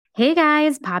Hey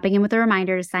guys, popping in with a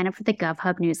reminder to sign up for the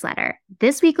GovHub newsletter.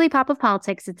 This weekly pop of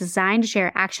politics is designed to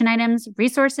share action items,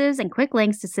 resources, and quick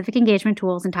links to civic engagement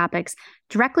tools and topics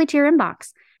directly to your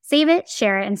inbox. Save it,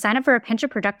 share it, and sign up for a pinch of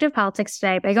productive politics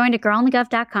today by going to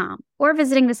girlonthegov.com or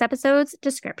visiting this episode's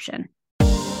description.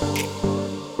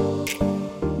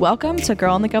 Welcome to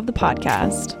Girl on the Gov, the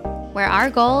podcast, where our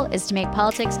goal is to make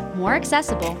politics more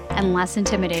accessible and less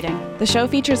intimidating. The show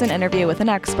features an interview with an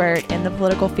expert in the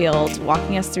political field,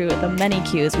 walking us through the many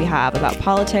cues we have about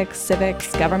politics,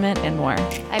 civics, government, and more.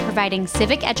 By providing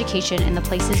civic education in the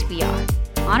places we are,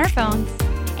 on our phones,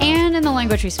 and in the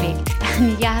language we speak.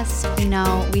 And yes, we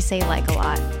know we say like a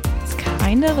lot. It's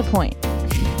kind of the point,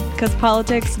 because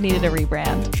politics needed a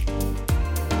rebrand.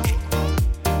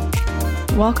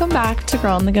 Welcome back to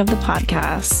Girl on the Gov, the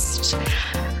podcast.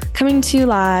 Coming to you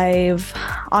live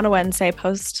on a Wednesday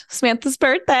post Samantha's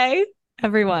birthday,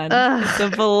 everyone. It's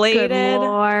a belated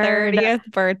 30th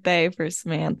birthday for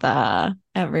Samantha.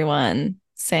 Everyone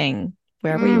sing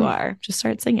wherever you are. Just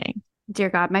start singing. Dear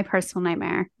God, my personal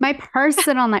nightmare.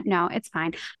 No, it's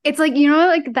fine. It's like,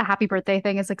 like the happy birthday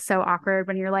thing is like so awkward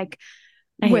when you're like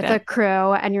with a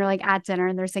crew and you're like at dinner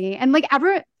and they're singing and like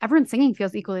everyone singing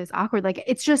feels equally as awkward. Like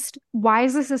it's just, why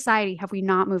as a society have we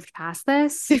not moved past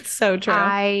this? It's so true.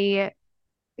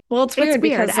 It's weird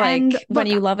because like when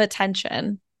you love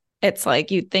attention, it's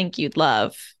like you'd think you'd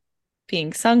love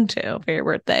being sung to for your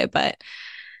birthday, but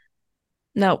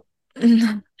no,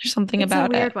 there's something about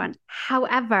it. It's a weird one.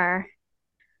 However,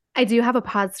 I do have a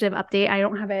positive update. I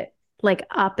don't have it like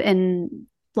up and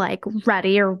like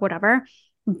ready or whatever.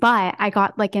 But I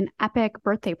got like an epic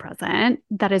birthday present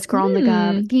that is Girl on the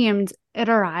Gov themed. It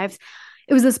arrived.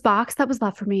 It was this box that was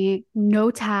left for me.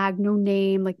 No tag, no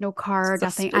name, like no card,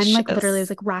 nothing. I'm like literally was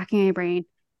like racking my brain.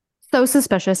 So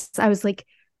suspicious. I was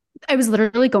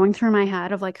literally going through my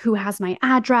head of like who has my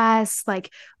address,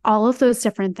 like all of those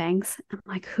different things. I'm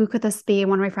like, who could this be?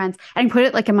 One of my friends. And put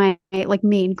it like in my like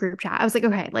main group chat. I was like,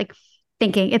 okay, like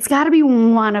thinking it's got to be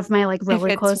one of my like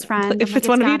really close friends. If it's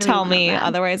one of you, tell me.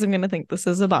 Otherwise, I'm gonna think this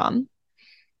is a bomb.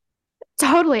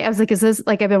 Totally. I was like, is this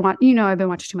like I've been watching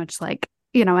too much like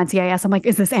NCIS. I'm like,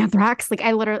 is this anthrax? Like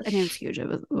I literally, and it was huge.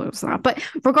 It was not. But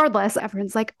regardless,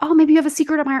 everyone's like, oh, maybe you have a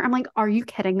secret admirer. I'm like, are you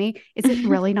kidding me? Is it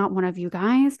really not one of you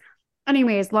guys?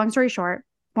 Anyways, long story short,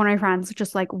 one of my friends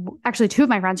just like actually two of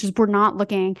my friends just were not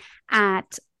looking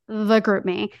at the group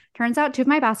me. Turns out two of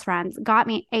my best friends got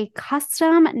me a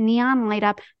custom neon light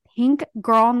up pink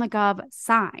Girl on the Gov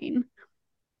sign.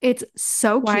 It's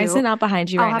so cute. Why is it not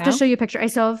behind you right now? I'll have to show you a picture. I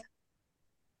still have.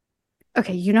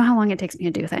 Okay, you know how long it takes me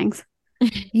to do things.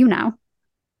 You know.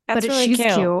 That's but really she's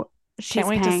cute. Cute. She's Can't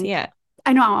wait to see it.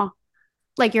 I know.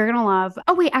 Like you're gonna love.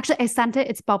 Oh wait, actually, I sent it.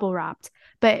 It's bubble wrapped.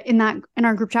 But in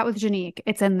our group chat with Janique,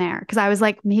 it's in there because I was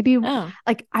like, maybe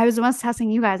like I was almost testing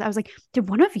you guys. I was like, did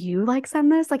one of you like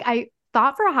send this? Like I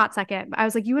thought for a hot second, but I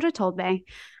was like, you would have told me.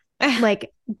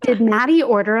 Like, did Maddie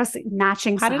order us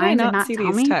matching signs? How did I not and not see tell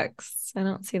these me? texts? I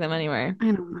don't see them anywhere.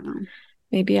 I don't know.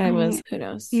 Maybe I was. Who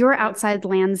knows? You were outside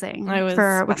Lansing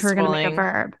for which we're gonna make a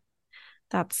verb.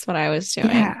 That's what I was doing.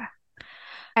 Yeah.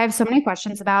 I have so many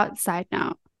questions about. Side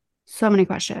note, so many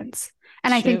questions.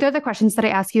 And I think they're the questions that I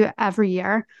ask you every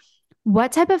year.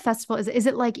 What type of festival is it? Is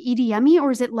it like EDM-y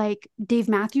or is it like Dave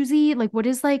Matthews-y? Like what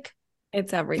is like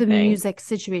it's everything. The music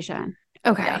situation?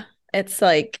 Okay. Yeah. It's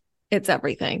like it's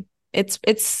everything. It's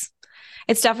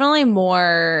definitely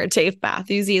more Dave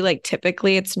Matthews-y. Like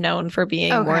typically it's known for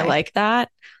being more like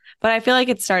that. But I feel like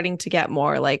it's starting to get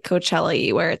more like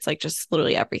Coachella-y, where it's like just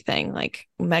literally everything, like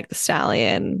Meg Thee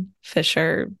Stallion,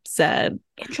 Fisher, Zed,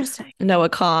 interesting, Noah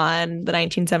Kahan, the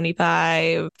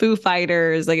 1975, Foo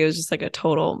Fighters. Like it was just like a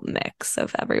total mix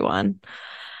of everyone.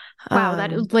 Wow,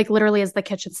 that like literally is the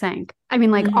kitchen sink. I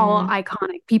mean, like all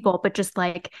iconic people, but just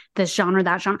like this genre,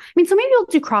 that genre. I mean, so many people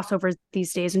do crossovers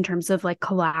these days in terms of like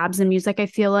collabs and music. I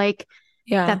feel like.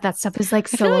 Yeah, that stuff is like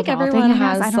so. I feel like evolving, everyone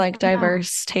has like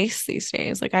diverse tastes these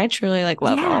days. Like I truly like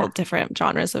love all different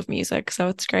genres of music, so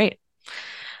it's great.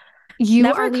 You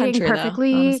never are country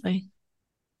perfectly. Though, honestly.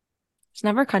 It's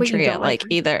never country at like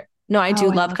either. No, I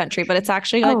do love country, but it's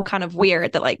actually like kind of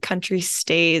weird that like country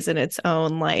stays in its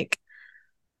own like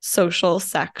social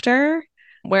sector,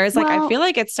 whereas like I feel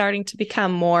like it's starting to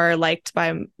become more liked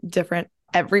by different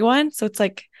everyone. So it's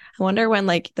like. I wonder when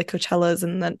like the Coachellas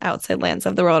and the outside lands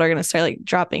of the world are going to start like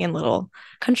dropping in little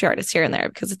country artists here and there,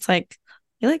 because it's like,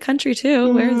 you like country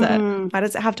too. Where is it? Why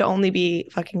does it have to only be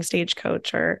fucking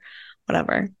Stagecoach or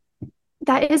whatever?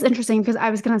 That is interesting because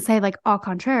I was going to say like au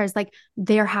contraire is like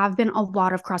there have been a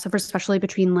lot of crossovers, especially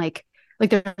between like Like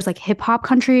there's like hip hop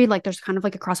country, like there's kind of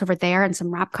like a crossover there and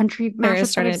some rap country there is mashups that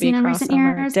starting I've to be seen in recent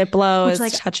crossover. years, Diplo which is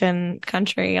like, touching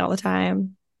country all the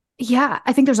time. yeah,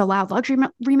 I think there's a Loud Luxury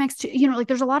remix too. You know, like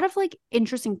there's a lot of like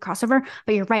interesting crossover,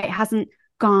 but you're right, it hasn't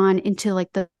gone into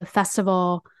like the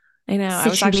festival I know. I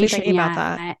was actually situation thinking about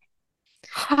that. yet.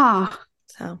 Huh.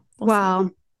 So we'll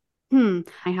see. Well,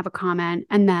 I have a comment.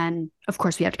 And then, of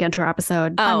course, we have to get into our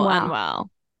episode. Oh, Unwell,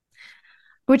 unwell.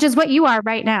 which is what you are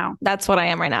right now. That's what I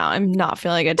am right now. I'm not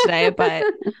feeling good today, but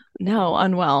no,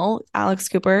 unwell. Alex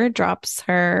Cooper drops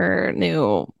her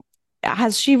new.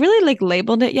 Has she really like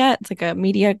labeled it yet? It's like a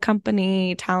media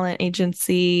company, talent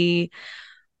agency.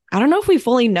 I don't know if we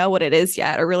fully know what it is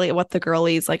yet, or really what the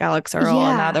girlies like Alex Earl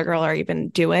and the Yeah. other girl are even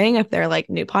doing. If they're like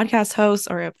new podcast hosts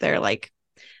or if they're like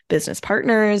business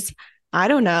partners. I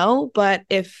don't know. But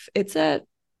if it's a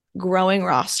growing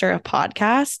roster of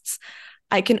podcasts,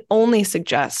 I can only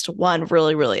suggest one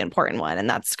really, really important one, and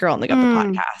that's Girl on the Go, the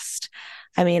podcast.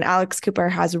 I mean, Alex Cooper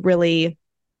has really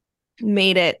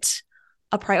made it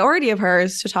a priority of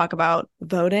hers to talk about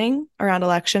voting around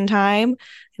election time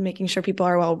and making sure people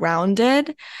are well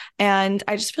rounded. And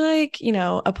I just feel like, you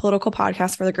know, a political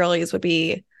podcast for the girlies would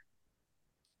be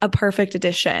a perfect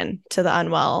addition to the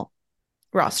Unwell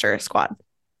roster squad.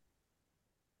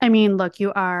 I mean, look,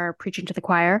 you are preaching to the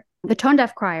choir, the tone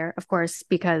deaf choir, of course,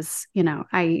 because, you know,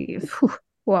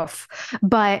 woof.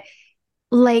 But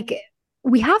like,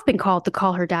 we have been called to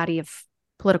call her daddy of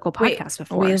political podcasts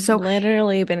before. We've so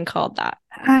literally been called that.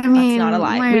 I mean, that's not a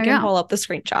lie. We can pull up the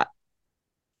screenshot.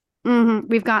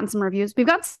 We've gotten some reviews. We've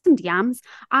got some DMs.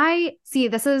 I see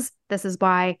this is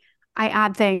why I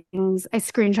add things, I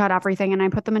screenshot everything and I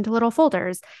put them into little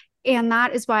folders. And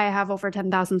that is why I have over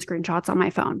 10,000 screenshots on my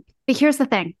phone. But here's the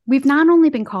thing. We've not only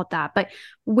been called that, but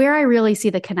where I really see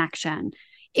the connection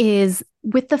is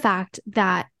with the fact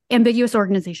that Ambiguous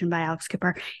Organization by Alex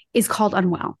Cooper is called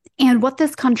Unwell. And what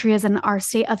this country is in our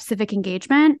state of civic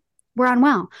engagement, we're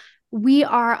unwell. We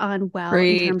are unwell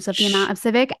in terms of the amount of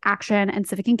civic action and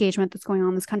civic engagement that's going on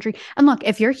in this country. And look,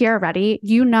 if you're here already,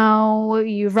 you know,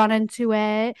 you've run into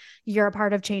it, you're a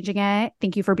part of changing it.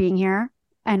 Thank you for being here.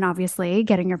 And obviously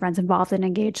getting your friends involved and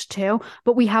engaged too.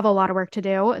 But we have a lot of work to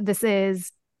do. This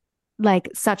is like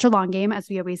such a long game, as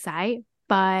we always say.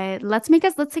 But let's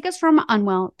take us from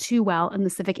unwell to well in the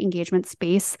civic engagement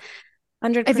space.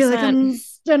 100%. I feel like I'm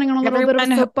standing on a little bit of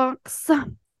a soapbox.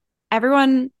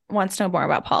 Everyone wants to know more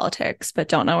about politics, but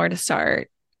don't know where to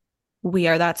start. We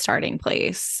are that starting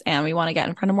place, and we want to get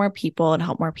in front of more people and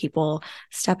help more people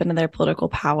step into their political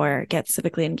power, get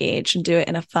civically engaged, and do it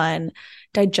in a fun,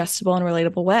 digestible, and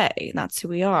relatable way. And that's who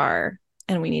we are,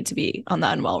 and we need to be on the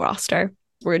Unwell roster.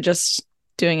 We're just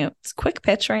doing a quick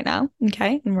pitch right now,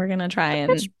 okay? And we're going to try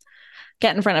and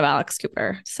get in front of Alex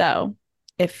Cooper. So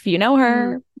if you know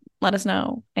her, let us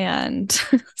know and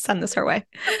send this her way.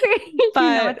 But, you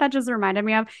know what that just reminded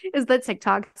me of is the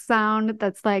TikTok sound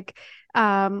that's like,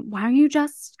 why don't you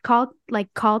just call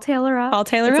Taylor up? Call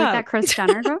Taylor it's up. Like that Kris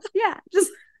Jenner girl. Yeah,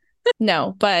 just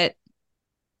no, but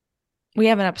we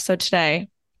have an episode today.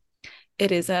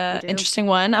 It is a interesting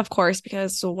one, of course,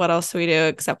 because what else do we do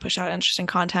except push out interesting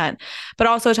content, but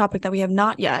also a topic that we have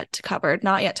not yet covered,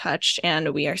 not yet touched,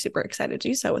 and we are super excited to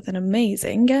do so with an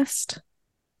amazing guest.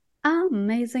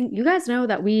 Amazing. You guys know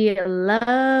that we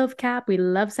love CAP. We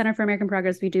love Center for American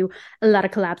Progress. We do a lot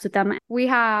of collabs with them. We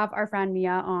have our friend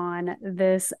Mia on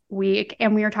this week,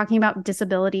 and we are talking about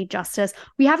disability justice.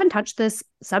 We haven't touched this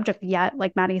subject yet,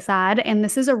 like Maddie said, and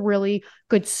this is a really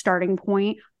good starting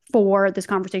point for this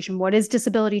conversation. What is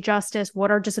disability justice?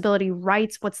 What are disability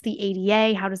rights? What's the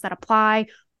ADA? How does that apply?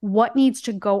 What needs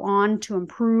to go on to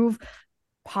improve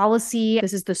policy?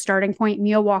 This is the starting point.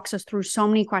 Mia walks us through so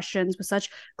many questions with such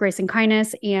grace and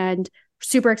kindness, and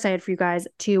super excited for you guys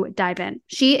to dive in.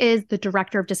 She is the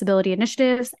Director of Disability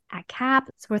Initiatives at CAP.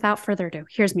 So without further ado,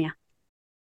 here's Mia.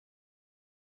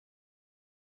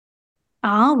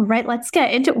 All right, let's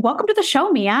get into it. Welcome to the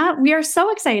show, Mia. We are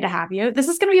so excited to have you. This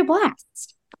is going to be a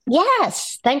blast.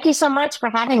 Yes. Thank you so much for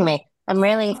having me. I'm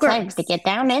really excited to get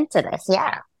down into this.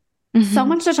 Yeah. So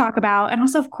much to talk about. And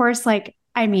also, of course, like,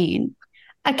 I mean,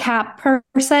 a CAP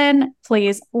person,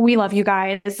 please. We love you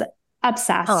guys.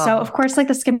 Obsessed. Oh. So, of course, like,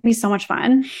 this is going to be so much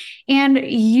fun. And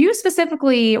you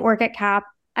specifically work at CAP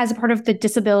as a part of the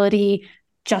disability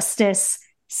justice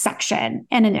section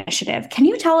and initiative. Can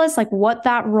you tell us, like, what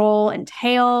that role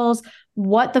entails,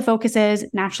 what the focus is?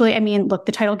 Naturally, I mean, look,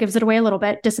 the title gives it away a little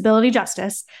bit, disability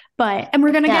justice, and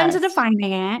we're going to get into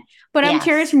defining it. But I'm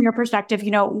curious from your perspective,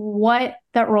 you know, what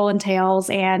that role entails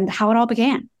and how it all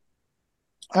began.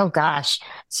 Oh, gosh.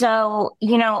 So,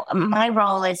 you know, my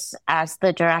role is as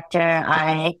the director,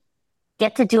 I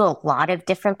get to do a lot of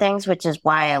different things, which is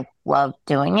why I love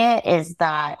doing it, is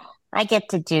that I get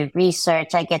to do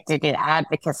research, I get to do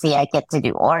advocacy, I get to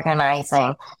do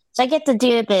organizing. So I get to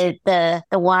do the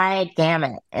wide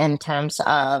gamut in terms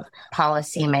of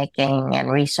policy making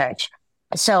and research.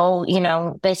 So,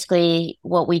 basically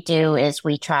what we do is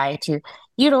we try to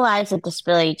utilize a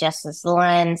disability justice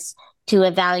lens to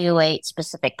evaluate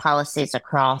specific policies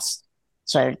across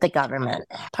sort of the government,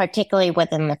 particularly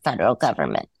within the federal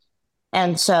government.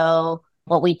 And so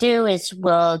what we do is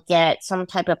we'll get some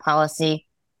type of policy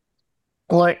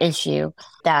or issue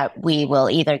that we will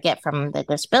either get from the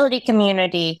disability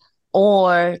community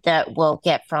or that we'll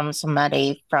get from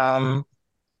somebody from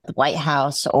the White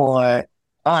House or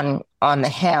on the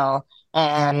Hill,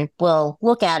 and we'll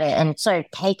look at it and sort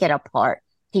of take it apart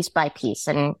piece by piece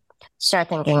and start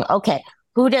thinking, okay,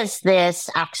 who does this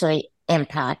actually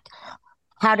impact?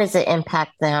 How does it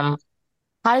impact them?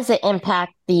 How does it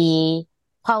impact the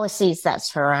policies that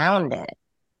surround it?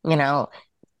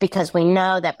 Because we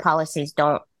know that policies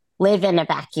don't live in a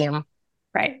vacuum.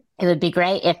 Right. It would be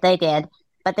great if they did,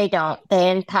 but they don't.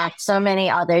 They impact so many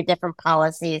other different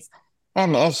policies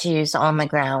and issues on the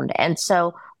ground. And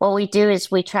so what we do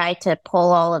is we try to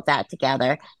pull all of that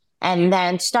together and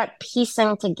then start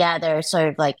piecing together sort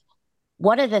of like,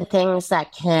 what are the things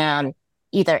that can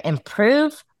either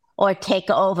improve or take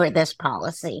over this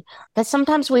policy? Because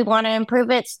sometimes we want to improve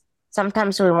it.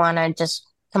 Sometimes we want to just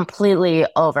completely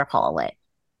overhaul it.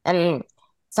 And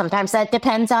sometimes that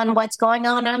depends on what's going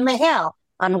on the Hill,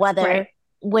 on whether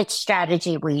which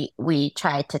strategy we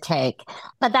try to take.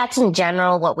 But that's in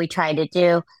general what we try to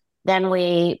do. Then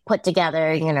we put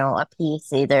together, a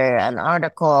piece, either an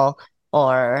article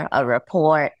or a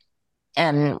report.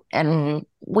 And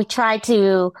we try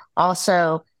to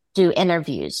also do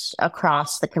interviews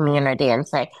across the community and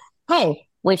say, hey,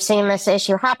 we've seen this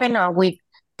issue happen, or we've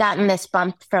gotten this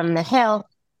bump from the Hill.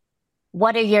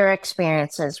 What are your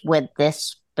experiences with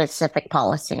this specific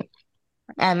policy?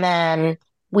 And then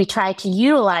we try to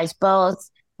utilize both,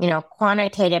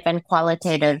 quantitative and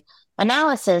qualitative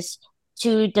analysis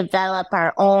to develop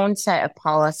our own set of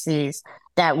policies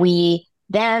that we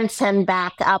then send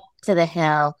back up to the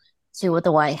Hill, to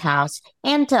the White House,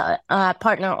 and to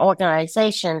partner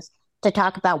organizations to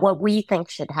talk about what we think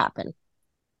should happen.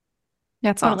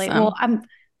 That's totally awesome. Well, I'm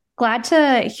glad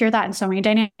to hear that in so many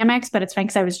dynamics, but it's fine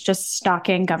because I was just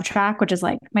stalking GovTrack, which is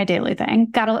like my daily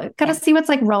thing. Gotta see what's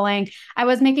like rolling. I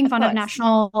was making fun of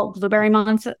National Blueberry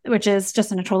Month, which is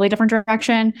just in a totally different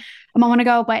direction a moment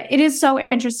ago, but it is so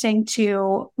interesting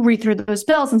to read through those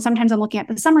bills. And sometimes I'm looking at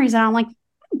the summaries and I'm like,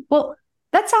 well,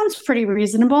 that sounds pretty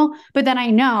reasonable. But then I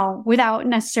know, without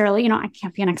necessarily, I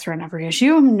can't be an expert in every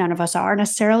issue. None of us are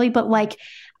necessarily, but like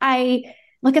I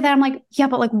look at that, I'm like, yeah,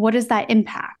 but like, what does that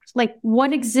impact? Like,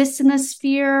 what exists in this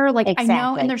sphere? Like, exactly. I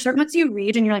know, and there's certain ones you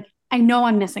read and you're like, I know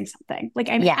I'm missing something. Like,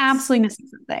 I'm absolutely missing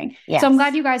something. Yes. So I'm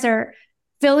glad you guys are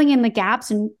filling in the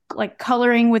gaps and like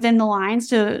coloring within the lines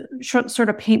to sort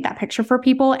of paint that picture for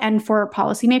people and for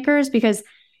policymakers, because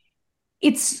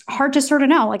it's hard to sort of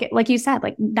know, like you said,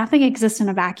 like nothing exists in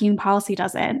a vacuum, policy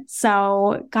doesn't.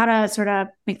 So gotta sort of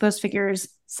make those figures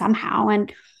somehow.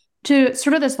 And to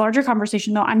sort of this larger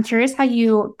conversation though, I'm curious how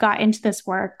you got into this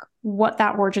work, what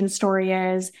that origin story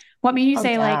is, what made you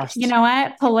say like, you know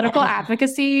what, political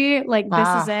advocacy, like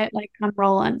this is it, like I'm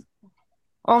rolling.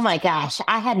 Oh my gosh,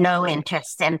 I had no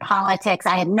interest in politics.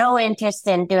 I had no interest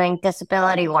in doing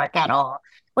disability work at all,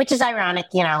 which is ironic.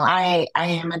 I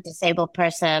am a disabled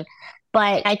person.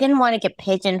 But I didn't want to get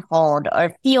pigeonholed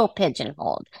or feel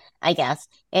pigeonholed, I guess,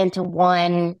 into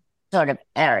one sort of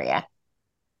area.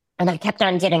 And I kept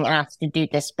on getting asked to do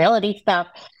disability stuff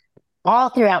all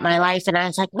throughout my life. And I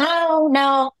was like,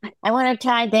 no, I want to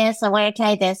try this. I want to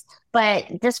try this.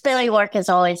 But disability work has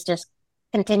always just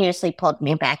continuously pulled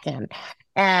me back in.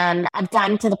 And I've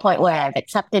gotten to the point where I've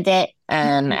accepted it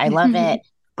and I love it.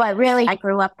 But really, I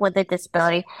grew up with a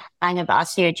disability. I have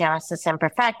osteogenesis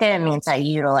imperfecta. It means I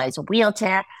utilize a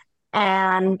wheelchair.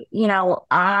 And,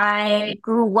 I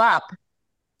grew up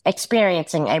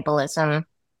experiencing ableism,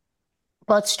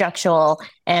 both structural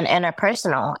and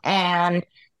interpersonal. And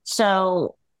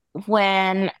so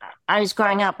when I was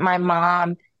growing up, my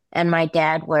mom and my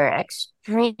dad were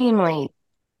extremely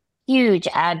huge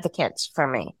advocates for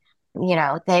me.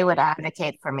 They would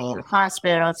advocate for me in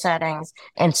hospital settings,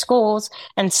 in schools.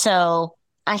 And so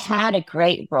I had a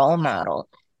great role model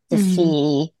to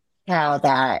see how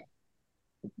that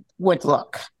would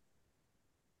look,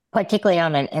 particularly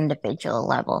on an individual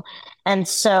level. And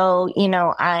so,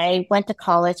 I went to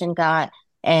college and got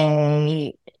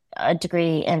a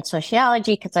degree in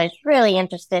sociology because I was really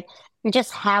interested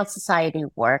just how society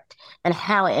worked and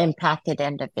how it impacted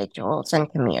individuals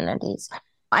and communities.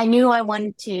 I knew I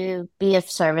wanted to be of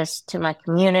service to my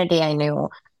community. I knew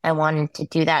I wanted to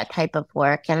do that type of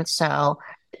work. And so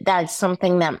that's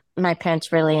something that my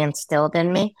parents really instilled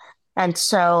in me. And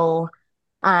so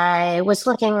I was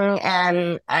looking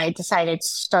and I decided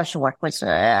social work was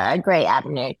a great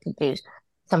avenue to do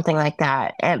something like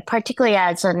that. And particularly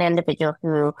as an individual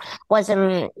who was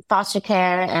in foster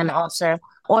care and also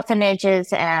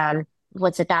orphanages and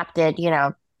was adopted,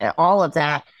 all of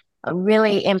that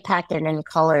really impacted and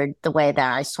colored the way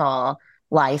that I saw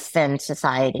life and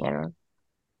society, and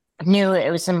knew it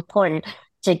was important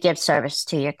to give service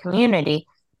to your community,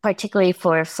 particularly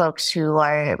for folks who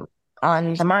are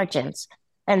on the margins.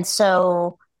 And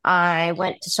so I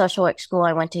went to social work school.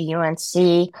 I went to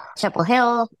UNC, Chapel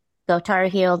Hill, go Tar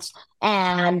Heels.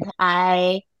 And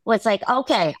I was like,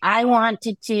 okay, I want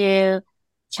to do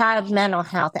child mental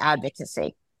health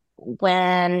advocacy.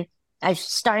 When I was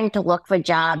starting to look for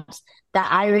jobs,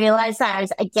 that I realized that I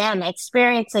was again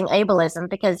experiencing ableism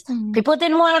because people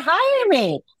didn't want to hire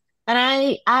me.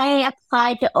 And I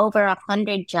applied to over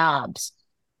 100 jobs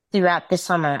throughout the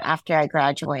summer after I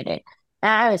graduated.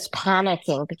 And I was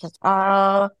panicking because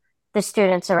all the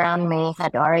students around me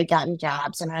had already gotten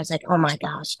jobs. And I was like, oh my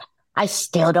gosh, I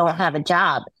still don't have a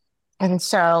job. And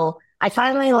so I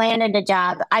finally landed a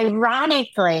job,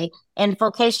 ironically, in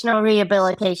vocational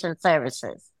rehabilitation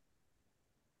services.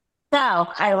 So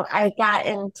I got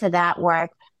into that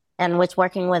work and was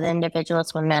working with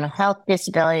individuals with mental health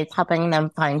disabilities, helping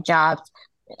them find jobs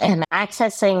and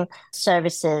accessing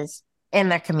services in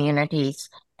their communities.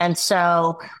 And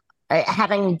so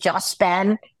having just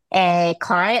been a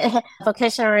client,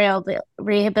 vocational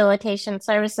rehabilitation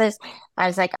services, I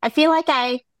was like, I feel like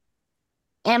I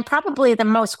am probably the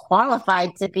most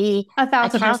qualified to be a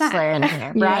counselor in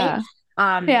here, right?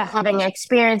 Having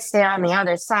experienced it on the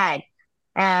other side.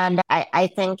 And I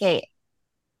think it,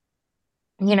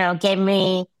 gave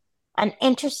me an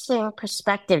interesting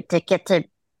perspective to get to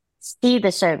see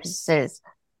the services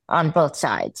on both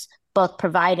sides, both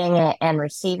providing it and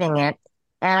receiving it.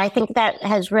 And I think that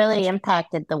has really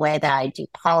impacted the way that I do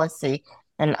policy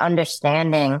and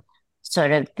understanding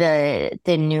sort of the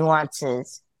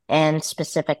nuances and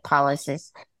specific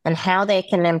policies and how they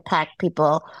can impact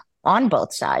people on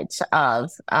both sides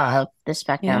of the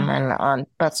spectrum and on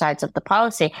both sides of the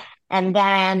policy. And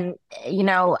then,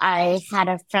 I had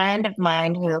a friend of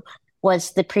mine who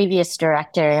was the previous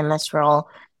director in this role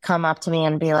come up to me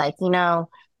and be like,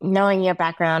 knowing your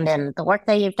background and the work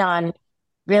that you've done,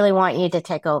 really want you to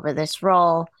take over this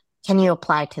role. Can you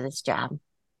apply to this job?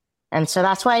 And so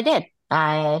that's what I did.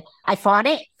 I fought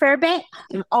it for a bit.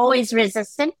 I'm always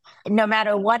resistant, no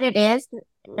matter what it is,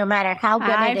 no matter how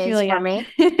good it is for me.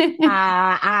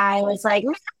 I was like,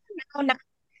 no,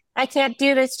 I can't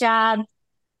do this job.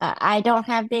 I don't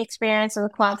have the experience or the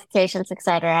qualifications,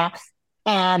 etc.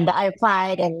 And I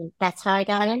applied, and that's how I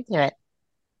got into it.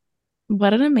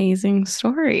 What an amazing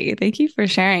story. Thank you for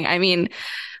sharing. I mean,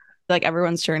 like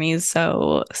everyone's journey is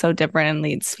so different and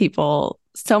leads people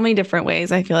so many different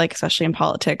ways. I feel like, especially in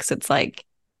politics, it's like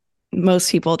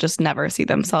most people just never see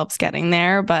themselves getting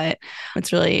there, but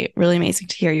it's really, really amazing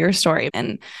to hear your story.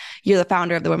 And you're the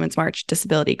founder of the Women's March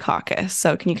Disability Caucus.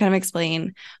 So can you kind of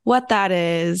explain what that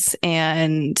is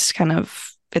and kind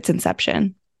of its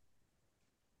inception?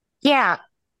 Yeah.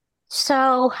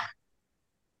 So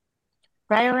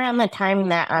right around the time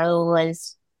that I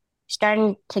was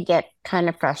starting to get kind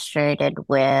of frustrated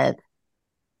with,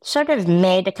 sort of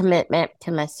made a commitment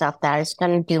to myself that I was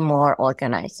going to do more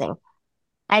organizing.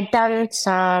 I'd done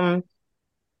some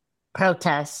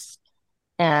protests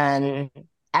and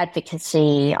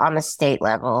advocacy on the state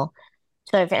level,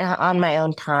 sort of on my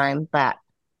own time, but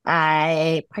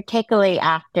I, particularly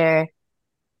after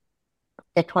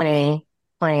the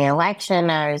 2020 election,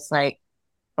 I was like,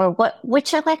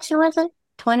 which election was it?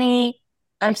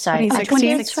 I'm sorry.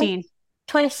 2016.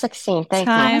 2016. Thank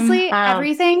you. Honestly,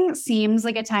 everything seems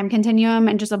like a time continuum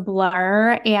and just a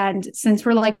blur. And since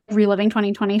we're like reliving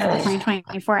 2020 for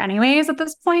 2024 anyways, at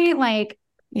this point, like,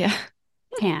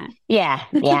 can't. Yeah.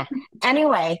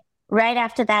 Anyway, right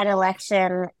after that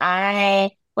election,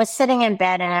 I was sitting in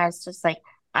bed and I was just like,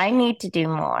 I need to do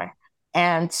more.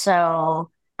 And so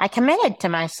I committed to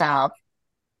myself,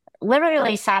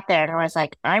 literally sat there and was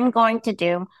like, I'm going to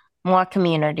do more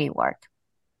community work.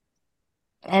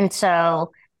 And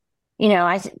so,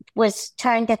 I was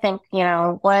trying to think,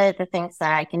 what are the things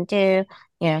that I can do?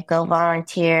 Go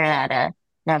volunteer at a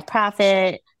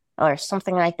nonprofit or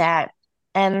something like that.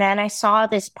 And then I saw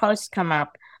this post come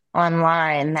up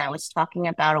online that was talking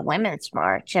about a women's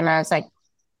march. And I was like,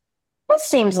 this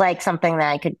seems like something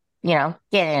that I could, get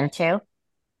into.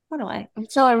 Totally.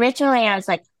 So originally I was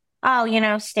like,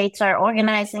 oh, states are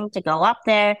organizing to go up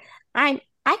there. I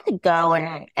could go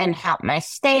and help my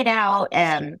state out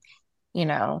and, you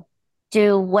know,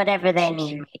 do whatever they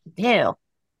need me to do.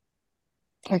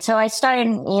 And so I started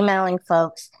emailing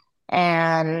folks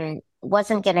and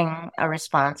wasn't getting a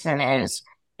response, and it was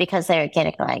because they were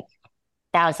getting like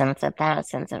thousands of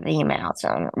emails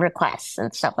and requests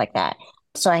and stuff like that.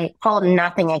 So I hold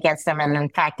nothing against them, and in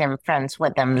fact, I'm friends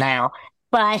with them now.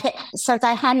 But since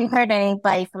I hadn't heard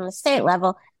anybody from the state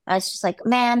level, I was just like,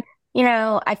 man,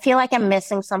 I feel like I'm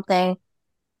missing something.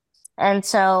 And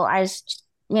so I was,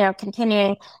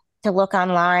 continuing to look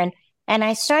online, and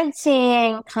I started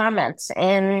seeing comments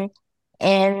in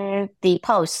the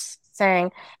posts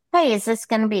saying, "Hey, is this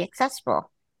going to be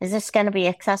accessible? Is this going to be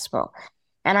accessible?"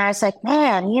 And I was like,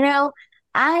 man,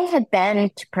 I had been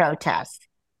to protests,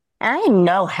 and I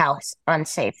know how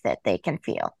unsafe that they can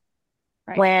feel.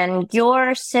 Right. When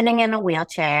you're sitting in a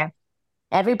wheelchair,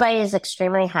 everybody is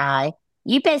extremely high.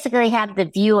 You basically have the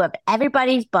view of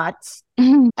everybody's butts.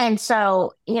 And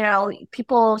so,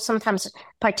 people sometimes,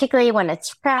 particularly when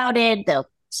it's crowded, they'll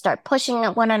start pushing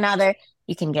at one another.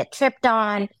 You can get tripped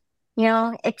on.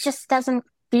 It just doesn't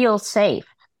feel safe.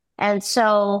 And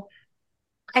so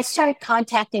I started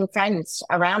contacting friends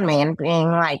around me and being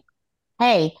like,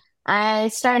 hey, I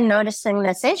started noticing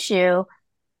this issue.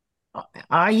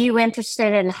 Are you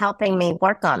interested in helping me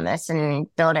work on this and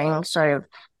building sort of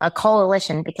a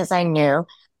coalition? Because I knew,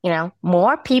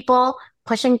 more people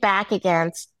pushing back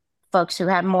against folks who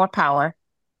have more power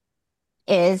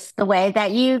is the way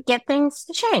that you get things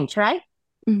to change, right?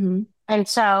 Mm-hmm. And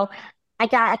so I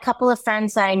got a couple of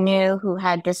friends that I knew who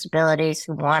had disabilities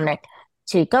who wanted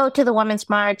to go to the Women's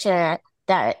March that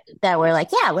were like,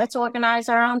 yeah, let's organize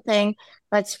our own thing.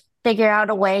 Let's figure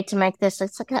out a way to make this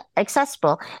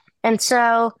accessible. And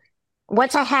so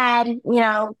once I had,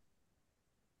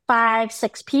 5,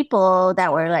 6 people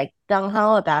that were like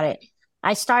gung-ho about it,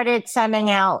 I started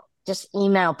sending out just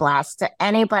email blasts to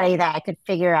anybody that I could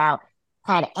figure out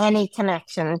had any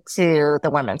connection to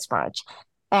the Women's March.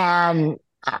 And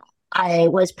I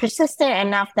was persistent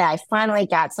enough that I finally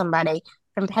got somebody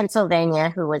from Pennsylvania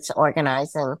who was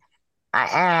organizing.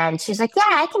 And she's like, yeah,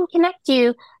 I can connect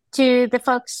you to the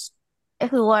folks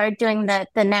who are doing the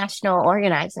national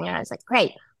organizing. And I was like,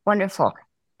 great, wonderful.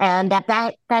 And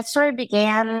that sort of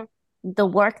began the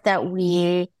work that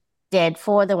we did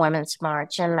for the Women's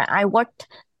March. And I worked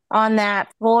on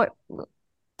that for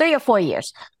 3 or 4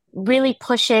 years, really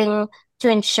pushing to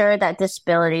ensure that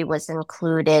disability was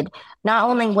included, not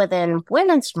only within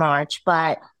Women's March,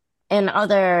 but in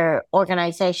other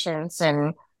organizations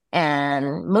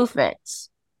and movements.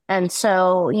 And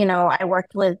so, I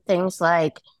worked with things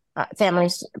like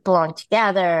Families Belong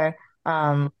Together,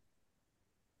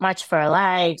 March for Our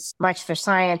Lives, March for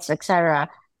Science, etc.,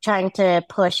 trying to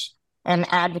push and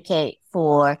advocate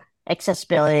for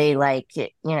accessibility, like,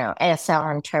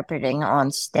 ASL interpreting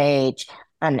on stage,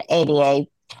 an ADA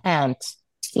tent,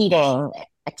 seating,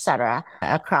 etc.,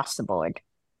 across the board.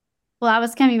 Well, that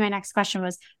was going to be my next question,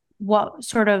 was what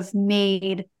sort of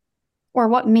made or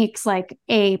what makes like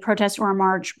a protest or a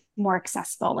march more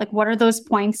accessible? Like, what are those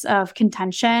points of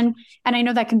contention? And I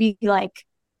know that can be like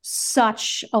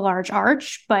such a large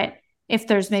arch, but if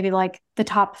there's maybe like the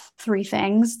top 3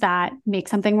 things that make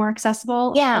something more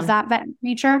accessible of that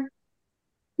nature.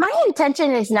 My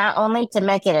intention is not only to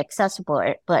make it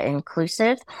accessible, but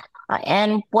inclusive.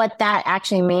 And what that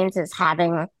actually means is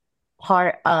having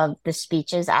part of the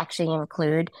speeches actually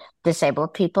include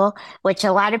disabled people, which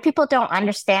a lot of people don't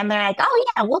understand. They're like, oh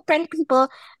yeah, we'll bring people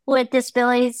with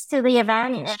disabilities to the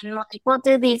event and like we'll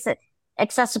do these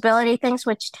accessibility things,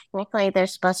 which technically they're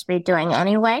supposed to be doing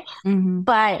anyway. Mm-hmm.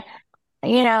 But,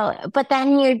 but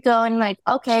then you're going like,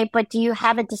 okay, but do you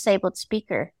have a disabled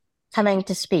speaker coming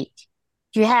to speak?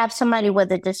 Do you have somebody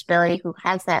with a disability who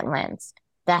has that lens,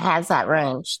 that has that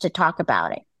range to talk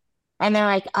about it? And they're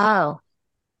like, oh,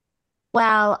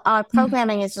 well, our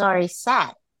programming is already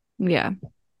set. Yeah. And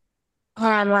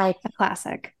I'm like, a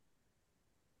classic.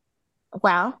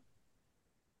 Well,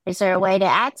 is there a way to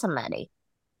add somebody,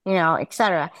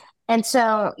 etc. And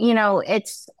so,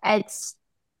 it's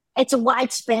a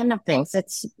wide span of things.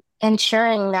 It's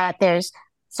ensuring that there's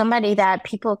somebody that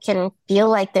people can feel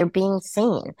like they're being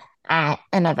seen at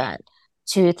an event,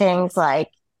 to things like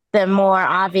the more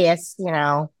obvious,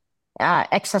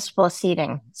 accessible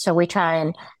seating. So we try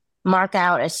and mark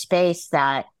out a space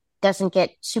that doesn't get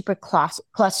super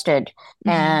clustered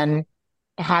and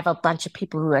have a bunch of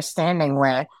people who are standing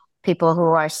where people who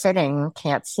are sitting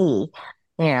can't see.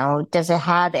 Does it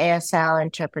have ASL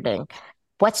interpreting?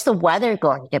 What's the weather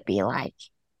going to be like?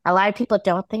 A lot of people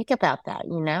don't think about that,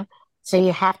 you know? So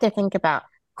you have to think about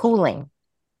cooling.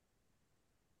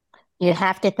 You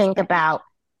have to think about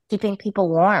keeping people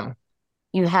warm.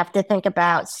 You have to think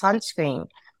about sunscreen.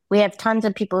 We have tons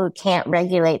of people who can't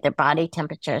regulate their body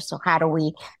temperature. So how do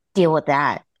we deal with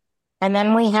that? And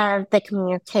then we have the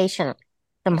communication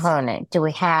component. Do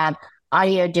we have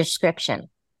audio description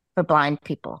for blind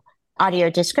people? Audio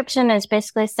description is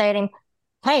basically stating,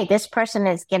 hey, this person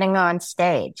is getting on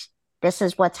stage. This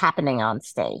is what's happening on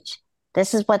stage.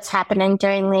 This is what's happening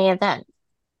during the event.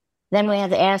 Then we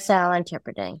have the ASL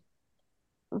interpreting.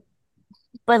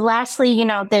 But lastly, you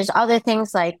know, there's other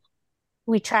things like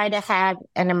we try to have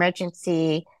an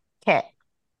emergency kit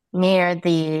near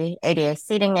the ADA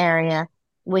seating area.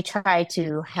 We try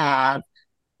to have,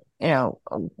 you know,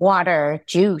 water,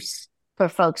 juice for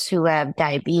folks who have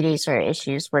diabetes or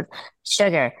issues with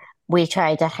sugar. We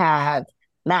try to have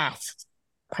masks,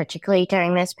 particularly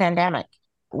during this pandemic.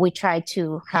 We try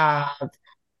to have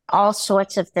all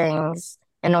sorts of things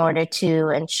in order to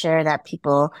ensure that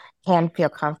people can feel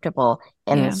comfortable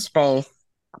in the space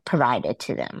provided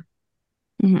to them.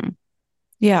 Mm-hmm.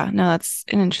 Yeah, no, that's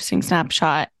an interesting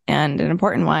snapshot and an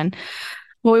important one.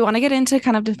 Well, we want to get into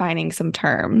kind of defining some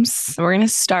terms. We're going to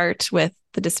start with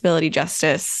the disability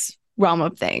justice realm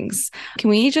of things. Can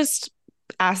we just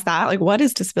ask that? Like, what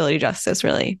is disability justice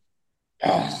really?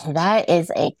 That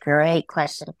is a great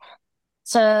question.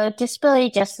 So disability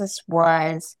justice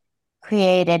was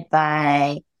created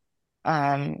by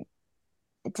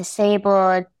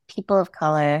disabled people of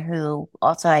color who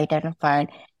also identified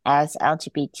as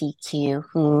LGBTQ,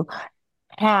 who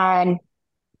had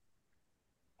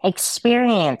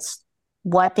experienced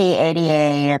what the ADA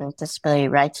and disability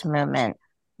rights movement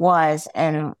was,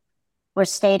 and were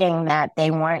stating that they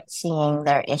weren't seeing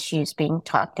their issues being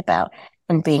talked about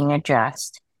and being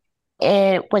addressed.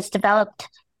 It was developed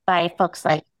by folks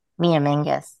like Mia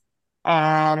Mingus,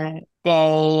 and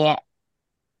they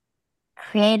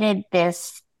created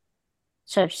this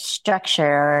sort of structure,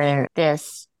 or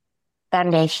this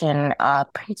foundation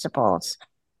of principles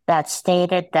that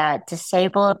stated that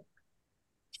disabled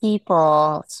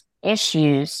people's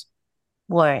issues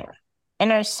were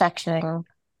intersecting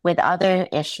with other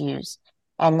issues,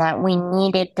 and that we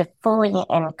needed to fully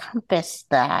encompass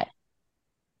that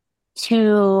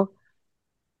to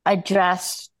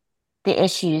address the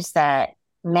issues that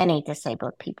many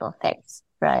disabled people face,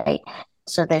 right?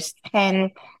 So there's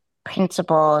 10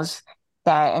 principles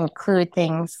that include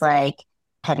things like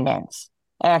dependence,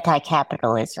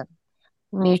 anti-capitalism,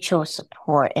 mutual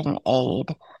support and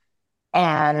aid.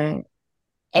 And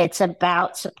it's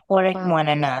about supporting one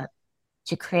another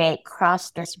to create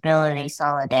cross-disability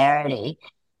solidarity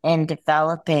in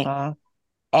developing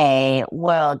a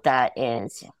world that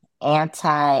is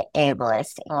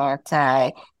anti-ableist,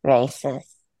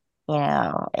 anti-racist, you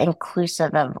know,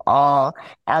 inclusive of all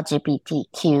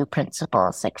LGBTQ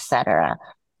principles, etc.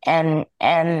 And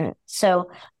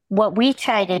so what we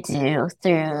try to do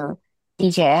through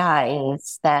DJI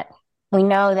is that we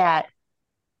know that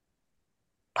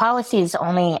policy is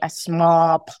only a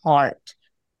small part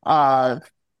of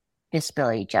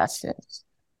disability justice.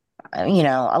 You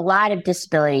know, a lot of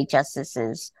disability justice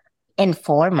is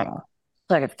informal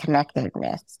sort of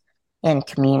connectedness in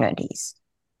communities.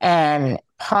 And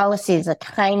policy is a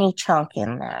tiny chunk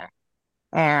in there.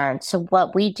 And so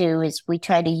what we do is we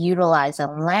try to utilize a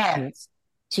lens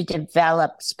to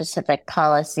develop specific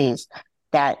policies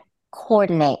that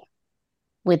coordinate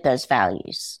with those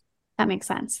values. That makes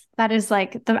sense. That is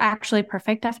like the actually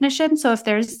perfect definition. So if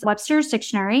there's Webster's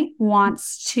dictionary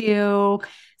wants to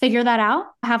figure that out,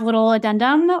 have a little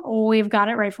addendum, we've got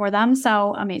it right for them.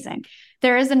 So amazing.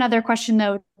 There is another question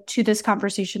though to this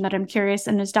conversation that I'm curious,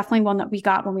 and it's definitely one that we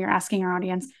got when we were asking our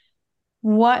audience,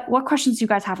 what questions do you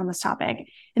guys have on this topic?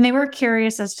 And they were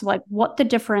curious as to like what the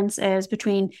difference is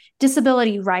between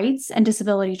disability rights and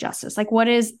disability justice. Like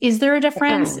is there a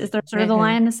difference? Is there sort of the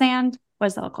line in the sand? What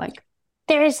does that look like?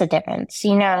 There is a difference.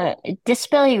 You know,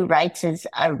 disability rights is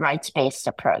a rights-based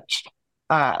approach,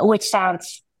 which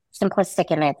sounds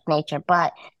simplistic in its nature,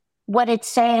 but what it's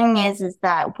saying is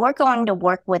that we're going to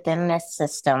work within this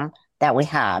system that we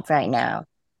have right now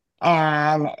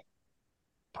and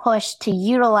push to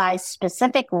utilize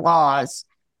specific laws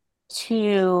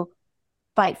to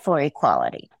fight for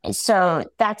equality. So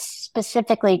that's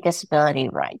specifically disability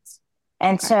rights.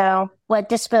 And so what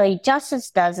disability justice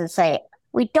does is say,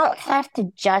 we don't have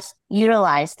to just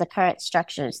utilize the current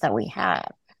structures that we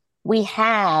have. We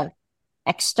have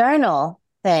external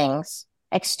things,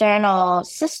 external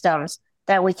systems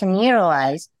that we can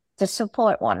utilize to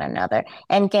support one another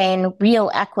and gain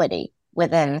real equity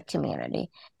within the community.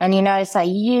 And you notice I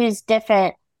use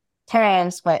different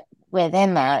terms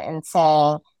within that and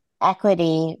saying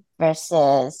equity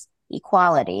versus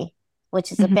equality,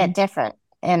 which is a bit different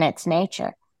in its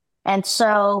nature. And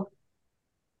so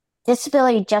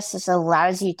disability justice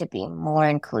allows you to be more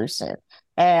inclusive.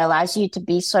 It allows you to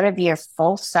be sort of your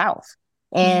full self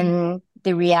in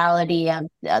the reality of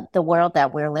the world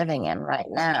that we're living in right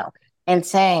now. And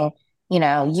saying,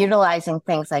 utilizing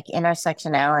things like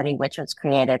intersectionality, which was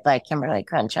created by Kimberly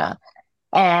Crenshaw,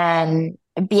 and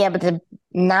be able to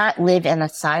not live in a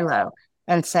silo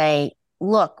and say,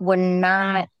 look, we're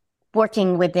not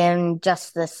working within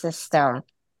just the system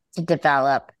to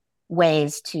develop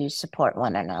ways to support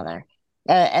one another.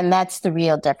 And that's the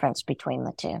real difference between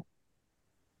the two.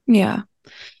 Yeah.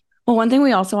 Well, one thing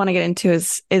we also want to get into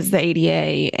is the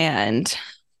ADA and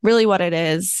really what it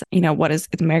is. What is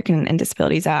the American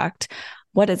Disabilities Act?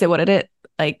 What is it? What did it,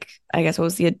 like, I guess, what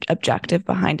was the objective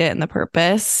behind it and the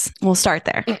purpose? We'll start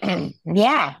there.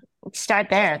 Yeah, start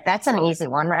there. That's an easy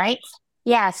one, right?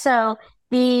 Yeah, so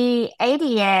the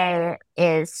ADA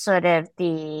is sort of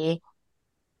the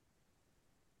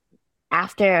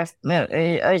after,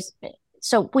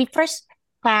 so we first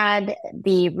had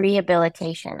the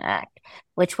Rehabilitation Act,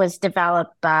 which was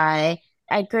developed by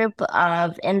a group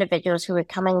of individuals who were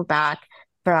coming back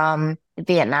from the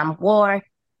Vietnam War.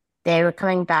 They were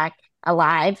coming back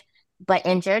alive, but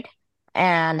injured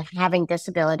and having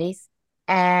disabilities.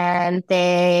 And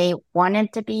they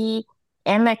wanted to be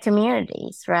in their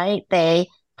communities, right? They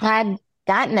had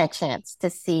gotten a chance to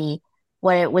see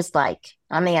what it was like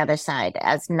on the other side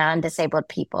as non-disabled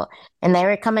people. And they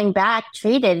were coming back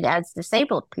treated as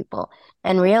disabled people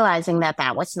and realizing that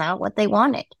that was not what they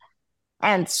wanted.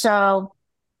 And so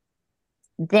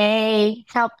they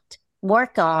helped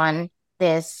work on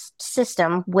this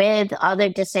system with other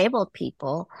disabled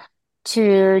people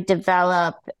to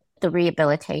develop the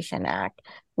Rehabilitation Act,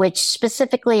 which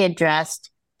specifically addressed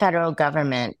federal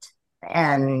government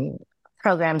and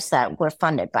programs that were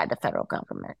funded by the federal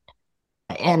government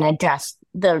and addressed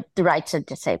the rights of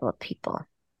disabled people.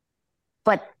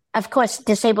 But of course,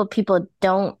 disabled people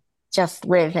don't just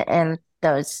live in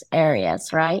those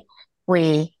areas, right?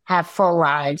 We have full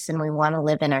lives and we want to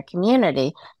live in our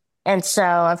community. And so,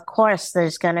 of course,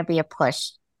 there's going to be a push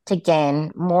to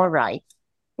gain more rights.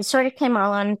 It sort of came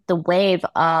on the wave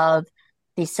of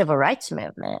the civil rights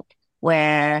movement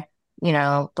where,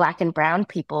 Black and brown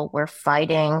people were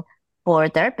fighting for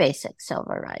their basic civil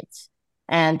rights.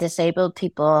 And disabled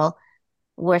people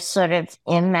were sort of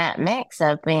in that mix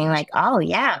of being like, oh,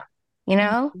 yeah,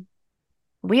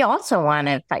 we also want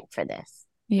to fight for this.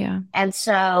 Yeah. And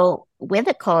so with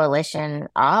a coalition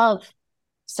of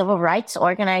civil rights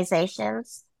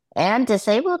organizations and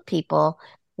disabled people,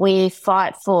 we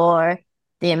fought for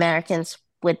the Americans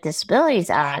with Disabilities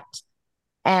Act.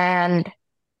 And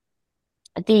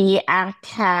the act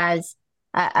has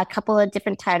a couple of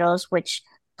different titles which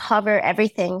cover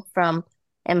everything from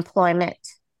employment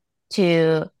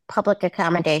to public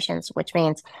accommodations, which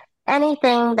means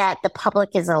anything that the public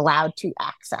is allowed to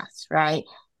access, right?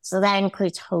 So that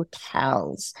includes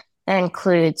hotels, that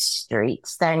includes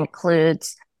streets, that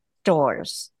includes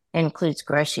stores, it includes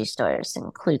grocery stores, it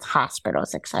includes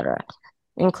hospitals, etc.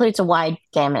 It includes a wide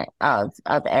gamut of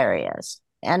areas.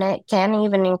 And it can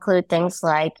even include things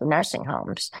like nursing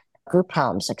homes, group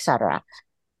homes, etc.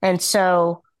 And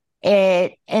so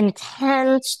it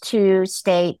intends to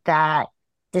state that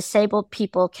disabled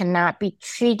people cannot be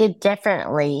treated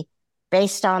differently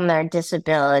based on their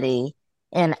disability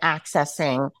in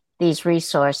accessing these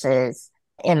resources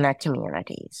in their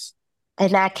communities.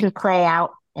 And that can play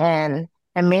out in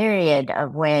a myriad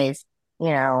of ways,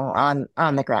 on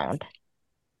the ground.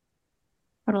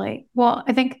 Totally. Well,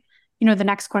 I think, the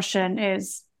next question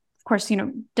is, of course,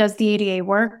 does the ADA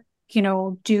work?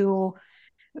 Do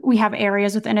we have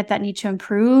areas within it that need to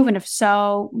improve? And if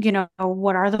so,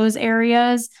 what are those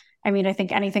areas? I mean, I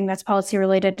think anything that's policy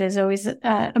related is always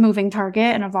a moving target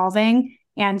and evolving.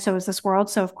 And so is this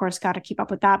world. So of course, got to keep up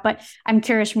with that. But I'm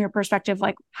curious from your perspective,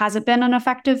 like, has it been an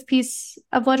effective piece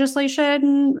of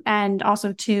legislation? And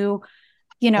also to,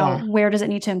 where does it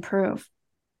need to improve?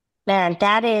 Man,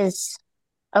 that is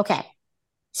okay.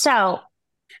 So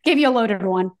give you a loaded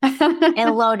one.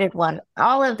 A loaded one.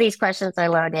 All of these questions are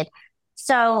loaded.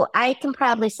 So I can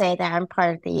probably say that I'm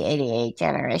part of the ADA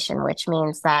generation,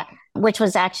 which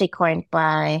was actually coined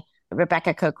by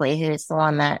Rebecca Coakley, who's the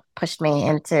one that pushed me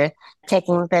into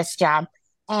taking this job.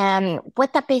 And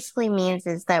what that basically means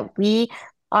is that we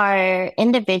are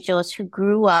individuals who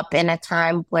grew up in a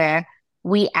time where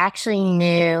we actually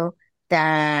knew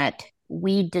that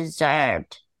we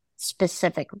deserved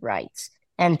specific rights.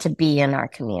 and to be in our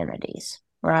communities,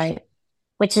 right?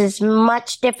 Which is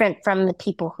much different from the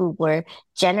people who were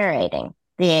generating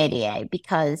the ADA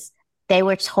because they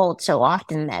were told so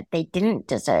often that they didn't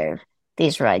deserve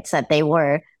these rights, that they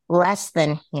were less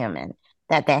than human,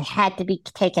 that they had to be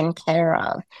taken care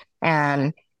of,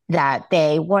 and that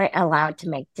they weren't allowed to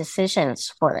make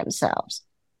decisions for themselves.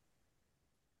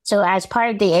 So as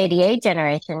part of the ADA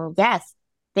generation, yes,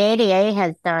 the ADA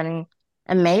has done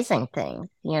amazing things,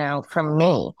 for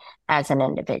me as an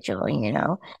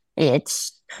individual,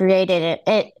 it's created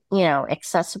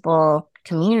accessible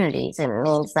communities. It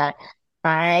means that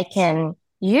I can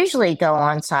usually go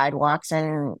on sidewalks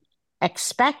and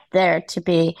expect there to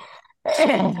be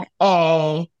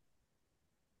a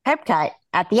curb cut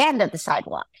at the end of the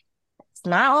sidewalk. It's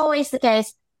not always the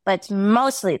case, but it's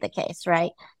mostly the case,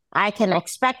 right? I can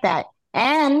expect that.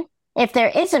 And if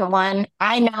there isn't one,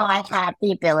 I know I have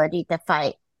the ability to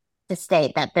fight to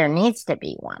state that there needs to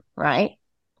be one, right?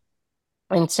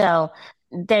 And so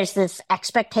there's this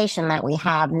expectation that we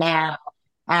have now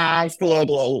as the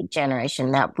ADA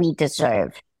generation that we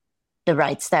deserve the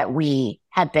rights that we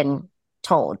have been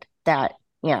told that,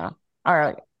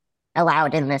 are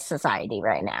allowed in this society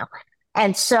right now.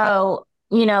 And so,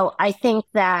 I think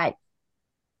that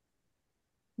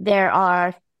there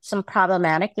are some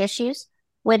problematic issues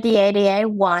with the ADA.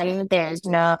 One, there's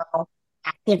no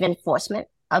active enforcement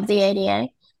of the ADA.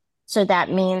 So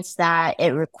that means that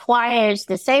it requires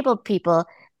disabled people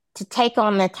to take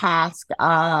on the task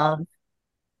of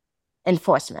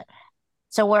enforcement.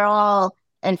 So we're all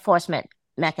enforcement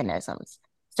mechanisms.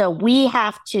 So we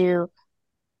have to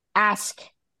ask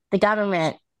the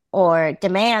government or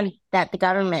demand that the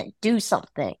government do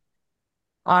something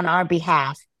on our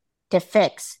behalf to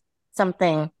fix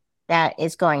something that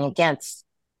is going against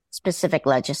specific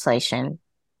legislation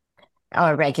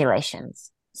or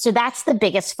regulations. So that's the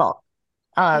biggest fault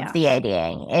of the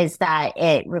ADA, is that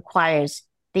it requires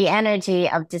the energy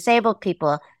of disabled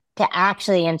people to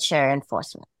actually ensure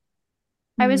enforcement.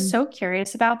 I was so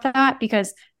curious about that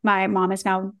because my mom is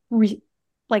now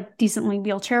decently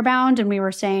wheelchair bound, and we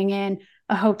were staying in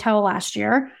a hotel last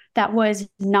year that was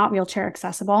not wheelchair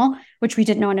accessible, which we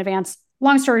didn't know in advance.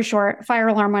 Long story short, fire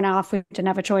alarm went off. We didn't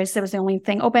have a choice. It was the only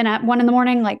thing open at 1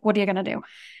 a.m. Like, what are you going to do?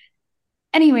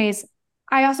 Anyways,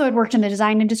 I also had worked in the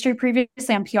design industry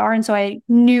previously on PR. And so I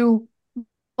knew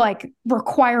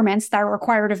requirements that are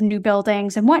required of new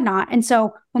buildings and whatnot. And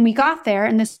so when we got there,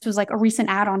 and this was a recent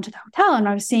add-on to the hotel, and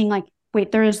I was seeing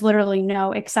wait, there is literally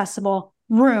no accessible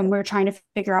room. We were trying to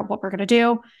figure out what we're going to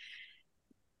do.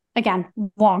 Again,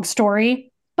 long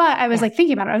story, but I was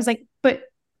thinking about it. I was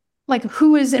but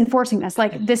who is enforcing this?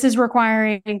 This is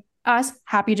requiring us,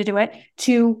 happy to do it,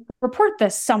 to report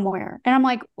this somewhere. And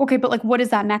I'm okay, but what is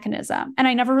that mechanism? And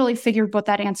I never really figured what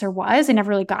that answer was. I never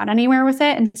really got anywhere with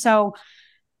it. And so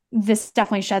this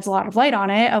definitely sheds a lot of light on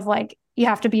it of you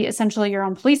have to be essentially your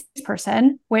own police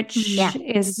person, which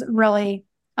is really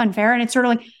unfair. And it's sort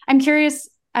of I'm curious,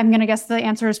 I'm going to guess the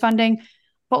answer is funding,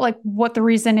 but what the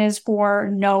reason is for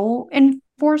no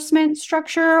enforcement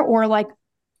structure or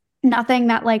nothing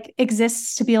that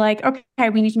exists to be okay,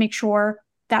 we need to make sure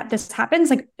that this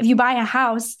happens. If you buy a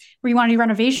house where you want to do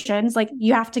renovations,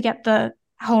 you have to get the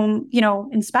home,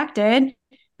 inspected.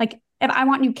 If I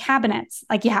want new cabinets,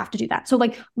 you have to do that. So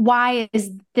why is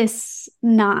this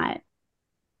not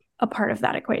a part of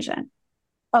that equation?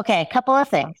 Okay, a couple of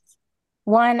things.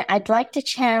 One, I'd like to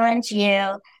challenge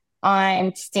you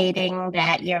on stating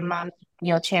that your mom's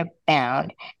wheelchair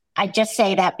bound. I just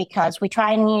say that because we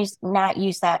try and not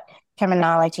use that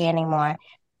terminology anymore.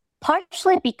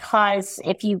 Partially because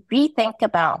if you rethink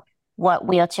about what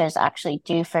wheelchairs actually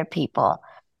do for people,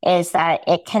 is that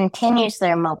it continues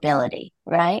their mobility,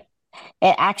 right?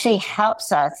 It actually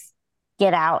helps us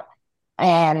get out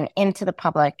and into the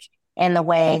public in the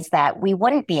ways that we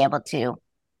wouldn't be able to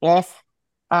if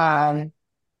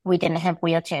we didn't have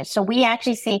wheelchairs. So we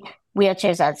actually see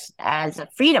wheelchairs as a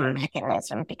freedom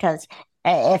mechanism, because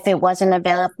if it wasn't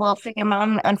available for your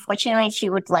mom, unfortunately, she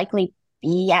would likely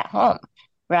be at home,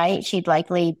 right? She'd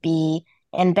likely be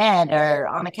in bed or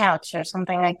on the couch or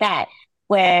something like that.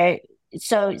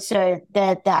 So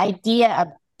the idea of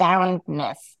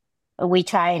boundness, we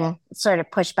try and sort of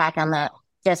push back on that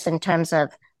just in terms of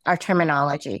our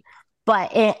terminology.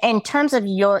 But in terms of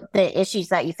the issues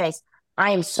that you face,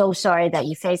 I am so sorry that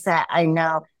you face that. I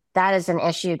know that is an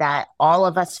issue that all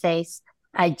of us face.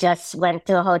 I just went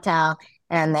to a hotel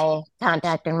and they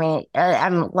contacted me.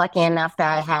 I'm lucky enough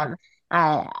that I have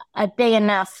a big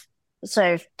enough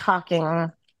sort of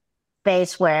talking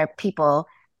space where people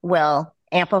will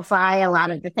amplify a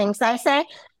lot of the things I say.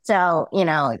 So,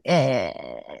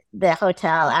 the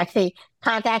hotel, actually,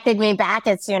 contacted me back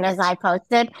as soon as I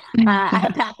posted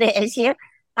about the issue.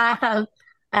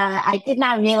 I did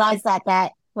not realize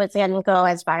that was going to go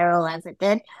as viral as it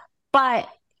did. But,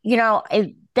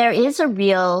 there is a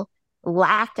real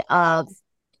lack of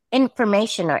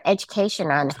information or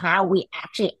education on how we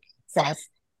actually access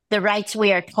the rights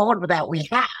we are told that we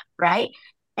have, right?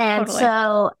 And totally.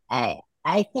 So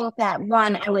I think that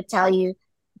one, I would tell you,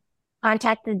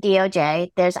 contact the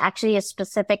DOJ. There's actually a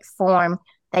specific form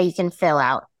that you can fill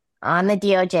out on the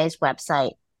DOJ's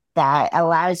website that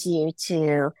allows you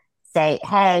to say,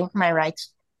 hey, my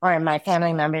rights or my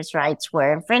family members' rights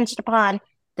were infringed upon.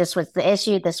 This was the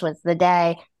issue. This was the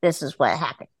day. This is what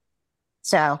happened.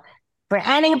 So for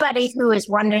anybody who is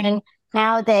wondering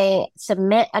how they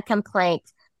submit a complaint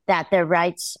that their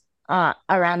rights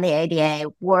around the ADA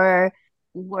were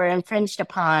infringed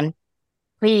upon,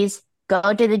 please go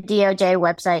to the DOJ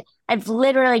website. I've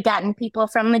literally gotten people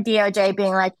from the DOJ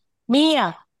being like,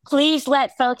 Mia, please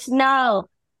let folks know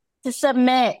to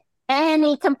submit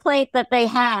any complaint that they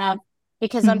have,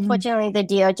 because unfortunately the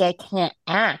DOJ can't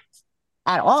act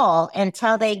at all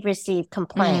until they receive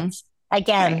complaints.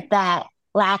 Again, right. That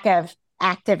lack of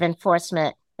active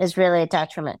enforcement is really a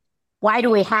detriment. Why do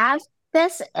we have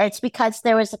this? It's because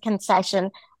there was a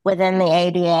concession within the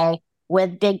ADA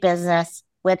with big business,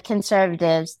 with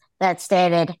conservatives that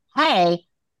stated, hey,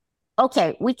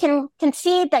 okay, we can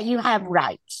concede that you have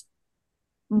rights,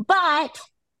 but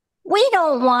we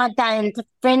don't want that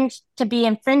to be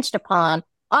infringed upon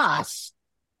us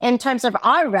in terms of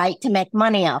our right to make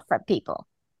money off of people.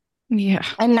 Yeah.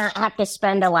 And not have to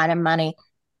spend a lot of money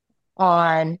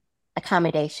on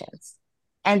accommodations.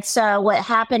 And so what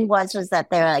happened was that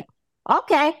they're like,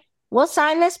 okay, we'll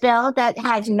sign this bill that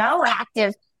has no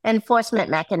active enforcement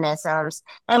mechanisms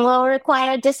and will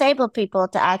require disabled people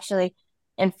to actually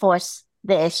enforce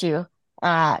the issue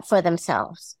for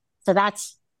themselves. So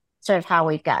that's sort of how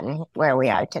we've gotten where we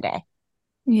are today.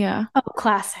 Yeah. Oh,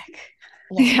 classic.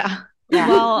 Yeah.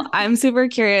 Well, I'm super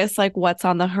curious, like, what's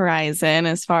on the horizon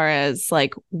as far as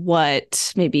like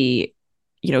what maybe,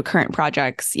 current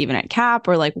projects even at CAP,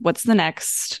 or like what's the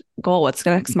next goal? What's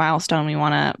the next milestone we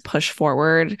want to push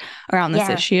forward around this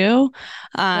issue?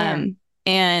 And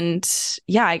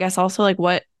I guess also like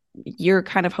what you're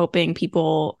kind of hoping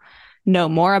people know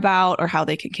more about or how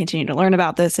they can continue to learn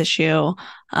about this issue.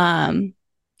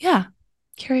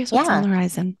 Curious what's on the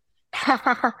horizon.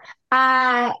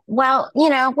 Well,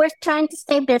 we're trying to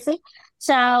stay busy.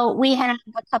 So we have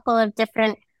a couple of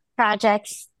different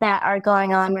projects that are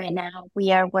going on right now.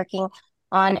 We are working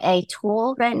on a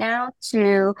tool right now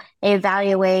to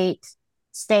evaluate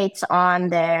states on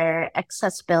their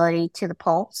accessibility to the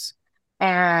polls.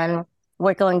 And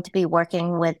we're going to be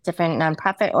working with different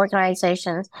nonprofit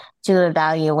organizations to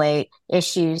evaluate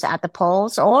issues at the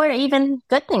polls or even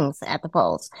good things at the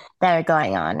polls that are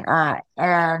going on.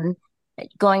 And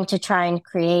going to try and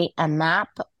create a map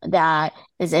that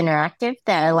is interactive,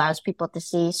 that allows people to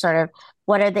see sort of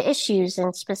what are the issues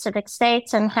in specific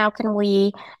states and how can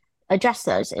we address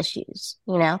those issues,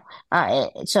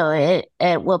 so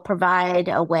it will provide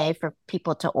a way for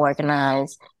people to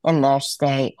organize in their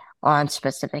state on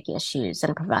specific issues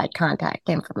and provide contact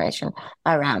information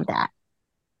around that.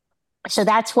 So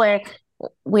that's where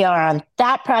we are on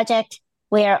that project.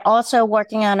 We are also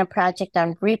working on a project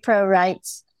on repro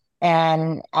rights.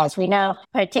 And as we know,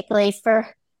 particularly for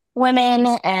women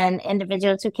and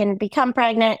individuals who can become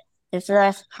pregnant, it's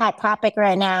a hot topic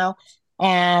right now.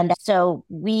 And so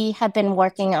we have been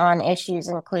working on issues,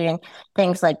 including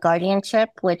things like guardianship,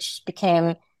 which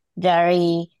became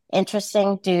very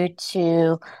interesting due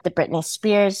to the Britney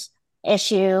Spears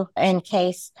issue and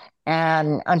case.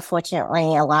 And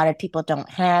unfortunately, a lot of people don't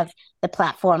have the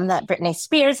platform that Britney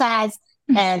Spears has.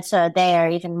 And so they are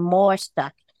even more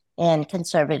stuck in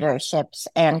conservatorships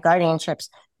and guardianships,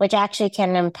 which actually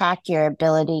can impact your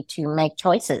ability to make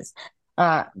choices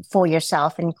for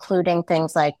yourself, including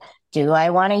things like, do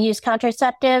I want to use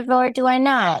contraceptive or do I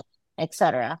not,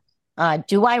 etc.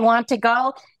 Do I want to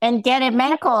go and get a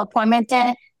medical appointment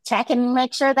to check and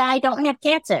make sure that I don't have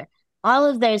cancer? All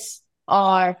of those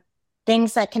are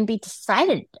things that can be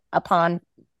decided upon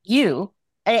you.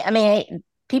 I mean,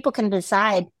 people can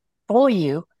decide for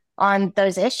you on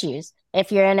those issues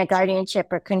if you're in a guardianship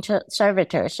or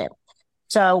conservatorship.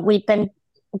 So we've been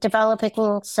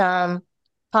developing some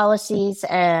policies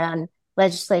and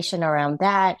legislation around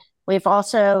that. We've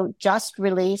also just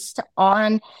released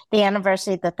on the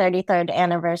anniversary, the 33rd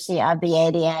anniversary of the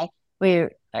ADA, we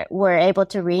were able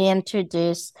to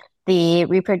reintroduce the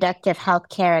Reproductive Health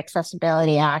Care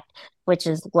Accessibility Act, which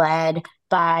is led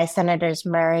by Senators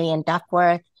Murray and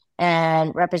Duckworth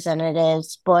and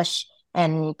Representatives Bush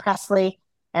and Presley.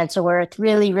 And so we're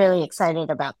really, really excited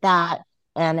about that.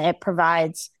 And it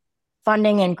provides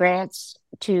funding and grants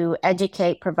to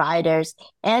educate providers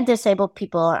and disabled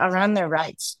people around their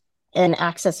rights in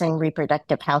accessing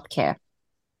reproductive health care.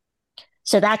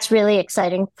 So that's really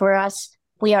exciting for us.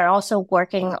 We are also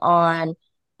working on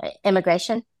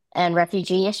immigration and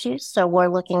refugee issues. So we're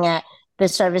looking at the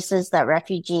services that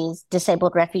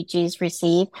disabled refugees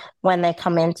receive when they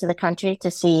come into the country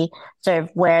to see sort of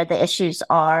where the issues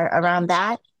are around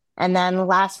that. And then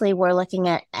lastly, we're looking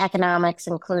at economics,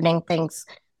 including things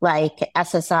like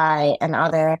SSI and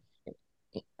other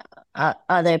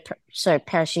sort of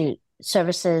parachute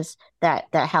services that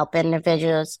help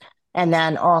individuals, and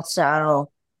then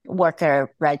also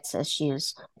worker rights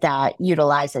issues that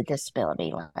utilize a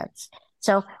disability lens.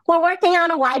 So we're working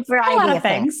on a wide variety of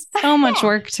things. So much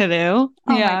work to do. Oh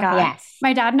my God. Yes.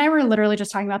 My dad and I were literally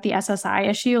just talking about the SSI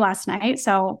issue last night.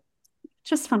 So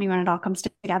just funny when it all comes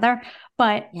together.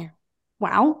 But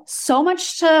wow, so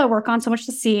much to work on, so much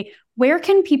to see. Where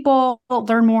can people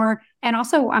learn more? And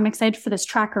also, I'm excited for this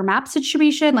tracker map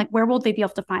situation. Like, where will they be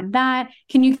able to find that?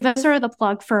 Can you give us sort of the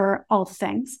plug for all the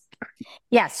things?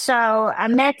 Yes. So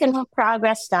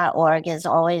AmericanProgress.org is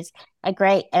always a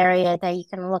great area that you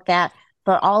can look at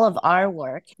for all of our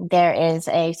work. There is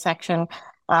a section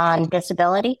on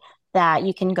disability that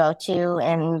you can go to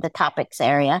in the topics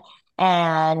area.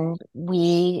 And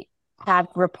we have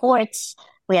reports,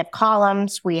 we have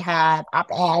columns, we have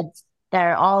op-eds that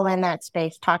are all in that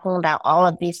space talking about all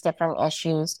of these different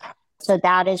issues. So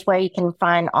that is where you can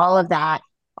find all of that.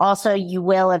 Also, you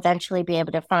will eventually be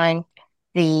able to find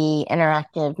the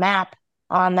interactive map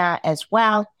on that as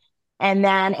well. And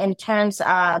then in terms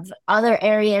of other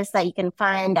areas that you can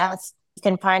find us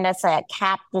at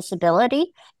CAP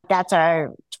Disability. That's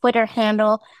our Twitter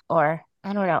handle, or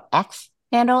I don't know, X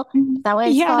handle. Is that what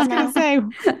it's called now? I was gonna say,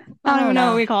 I don't know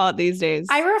what we call it these days.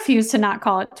 I refuse to not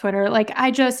call it Twitter. Like,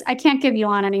 I can't give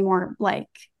Elon any more like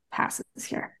passes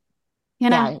here.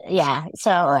 You know? Yeah.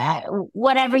 So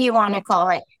whatever you want to call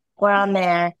it, we're on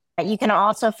there. You can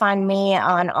also find me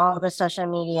on all the social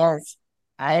medias.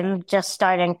 I'm just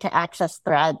starting to access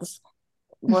Threads.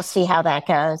 We'll see how that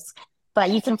goes. But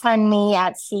you can find me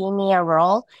at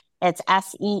Seemiaroll. It's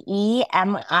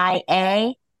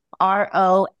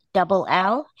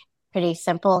SEEMIAROLL. Pretty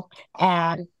simple.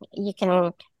 And you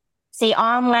can see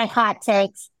all my hot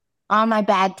takes, all my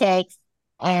bad takes,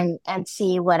 and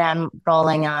see what I'm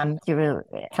rolling on through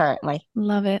currently.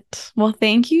 Love it. Well,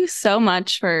 thank you so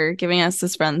much for giving us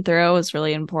this run through. It was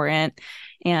really important.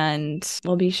 And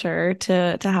we'll be sure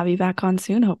to have you back on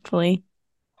soon, hopefully.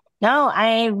 No,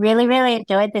 I really, really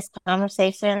enjoyed this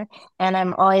conversation, and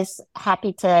I'm always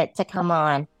happy to come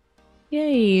on.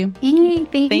 Yay.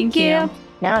 Thank you.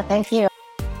 No, thank you.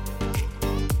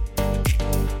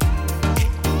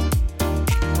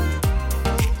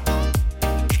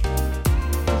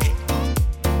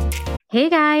 Hey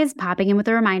guys, popping in with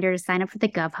a reminder to sign up for the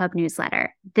GovHub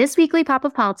newsletter. This weekly Pop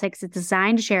of Politics is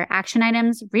designed to share action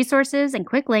items, resources, and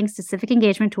quick links to civic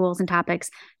engagement tools and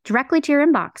topics directly to your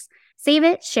inbox. Save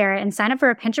it, share it, and sign up for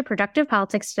a pinch of productive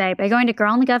politics today by going to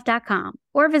girlinthegov.com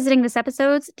or visiting this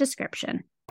episode's description.